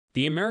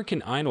The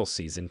American Idol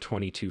Season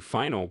 22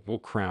 final will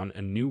crown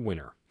a new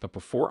winner, but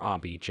before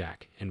Abby,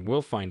 Jack, and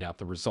Will find out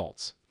the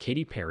results,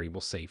 Katy Perry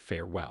will say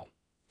farewell.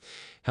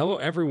 Hello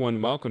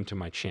everyone, welcome to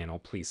my channel.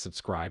 Please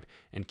subscribe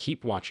and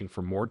keep watching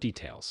for more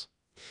details.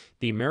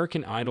 The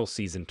American Idol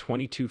Season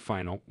 22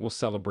 final will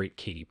celebrate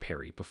Katy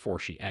Perry before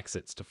she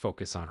exits to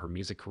focus on her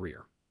music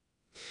career.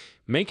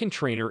 Meghan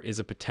Trainor is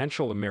a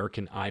potential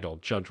American Idol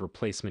judge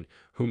replacement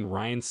whom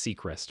Ryan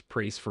Seacrest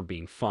praised for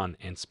being fun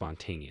and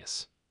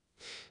spontaneous.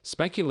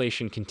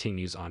 Speculation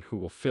continues on who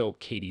will fill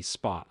Katy's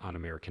spot on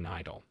American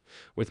Idol,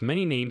 with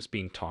many names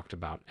being talked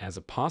about as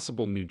a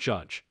possible new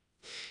judge.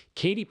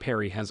 Katy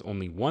Perry has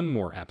only one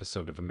more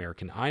episode of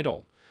American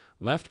Idol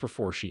left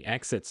before she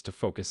exits to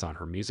focus on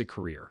her music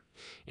career,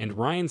 and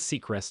Ryan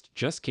Seacrest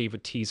just gave a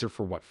teaser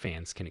for what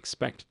fans can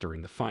expect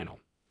during the final.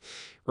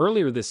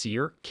 Earlier this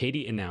year,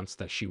 Katy announced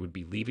that she would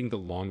be leaving the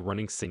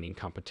long-running singing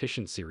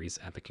competition series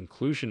at the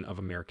conclusion of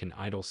American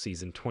Idol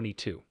Season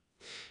 22.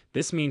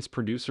 This means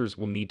producers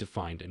will need to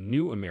find a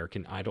new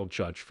American Idol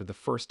judge for the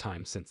first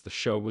time since the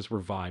show was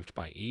revived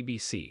by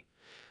ABC.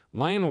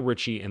 Lionel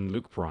Richie and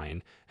Luke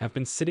Bryan have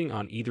been sitting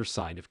on either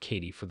side of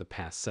Katy for the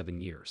past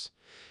 7 years.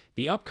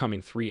 The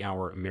upcoming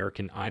 3-hour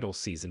American Idol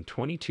Season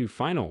 22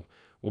 final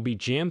will be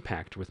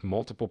jam-packed with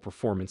multiple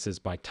performances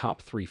by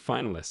top 3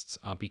 finalists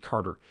Abby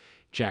Carter,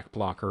 Jack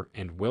Blocker,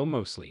 and Will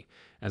Mosley,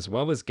 as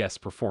well as guest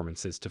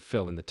performances to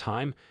fill in the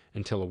time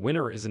until a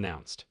winner is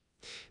announced.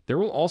 There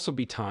will also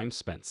be time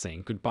spent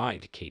saying goodbye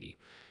to Katy,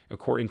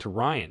 according to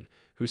Ryan,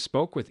 who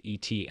spoke with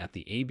ET at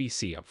the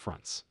ABC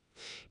upfronts.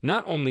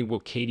 Not only will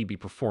Katy be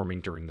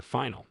performing during the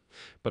final,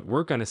 but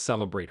we're going to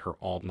celebrate her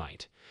all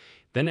night.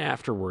 Then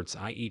afterwards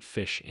I eat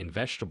fish and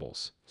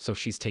vegetables, so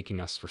she's taking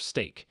us for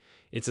steak.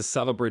 It's a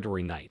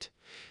celebratory night.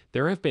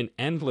 There have been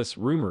endless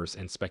rumors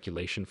and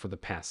speculation for the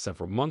past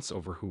several months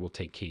over who will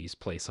take Katy's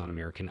place on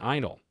American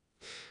Idol.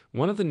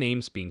 One of the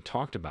names being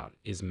talked about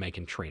is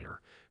Meghan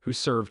Trainor, who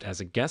served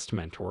as a guest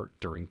mentor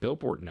during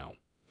Billboard No.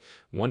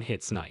 1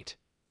 Hits Night.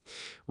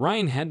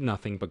 Ryan had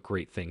nothing but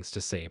great things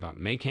to say about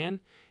Meghan,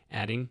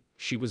 adding,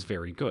 "She was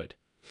very good.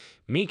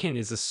 Meghan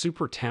is a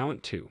super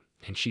talent too,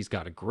 and she's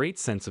got a great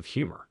sense of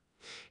humor.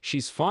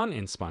 She's fun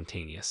and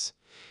spontaneous."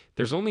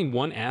 There's only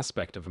one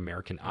aspect of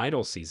American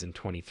Idol Season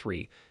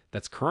 23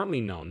 that's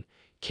currently known: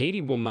 Katy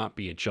will not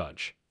be a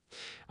judge.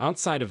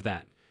 Outside of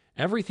that,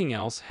 everything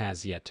else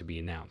has yet to be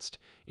announced,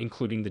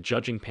 including the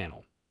judging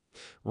panel.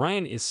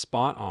 Ryan is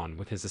spot on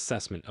with his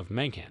assessment of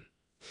Meghan.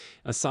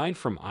 Aside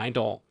from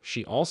Idol,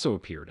 she also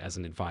appeared as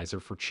an advisor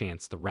for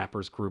Chance the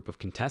Rapper's group of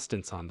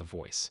contestants on The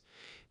Voice.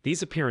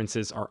 These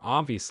appearances are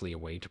obviously a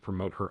way to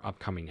promote her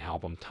upcoming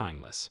album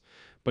Timeless,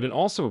 but it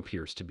also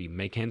appears to be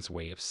Meghan's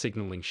way of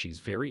signaling she's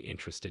very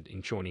interested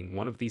in joining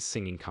one of these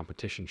singing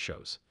competition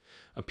shows.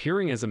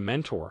 Appearing as a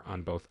mentor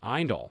on both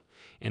Idol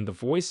and The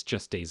Voice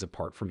just days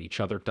apart from each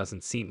other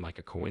doesn't seem like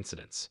a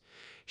coincidence.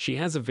 She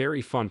has a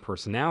very fun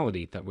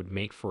personality that would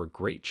make for a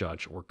great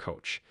judge or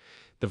coach.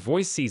 The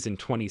Voice Season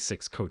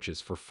 26 coaches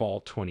for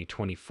fall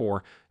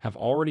 2024 have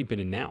already been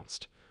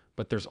announced,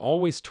 but there's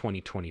always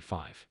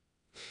 2025.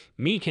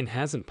 Meghan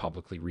hasn't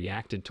publicly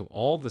reacted to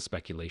all the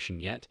speculation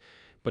yet,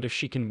 but if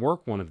she can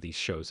work one of these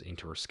shows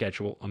into her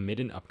schedule amid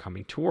an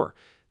upcoming tour,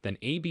 then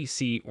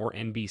ABC or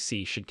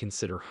NBC should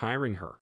consider hiring her.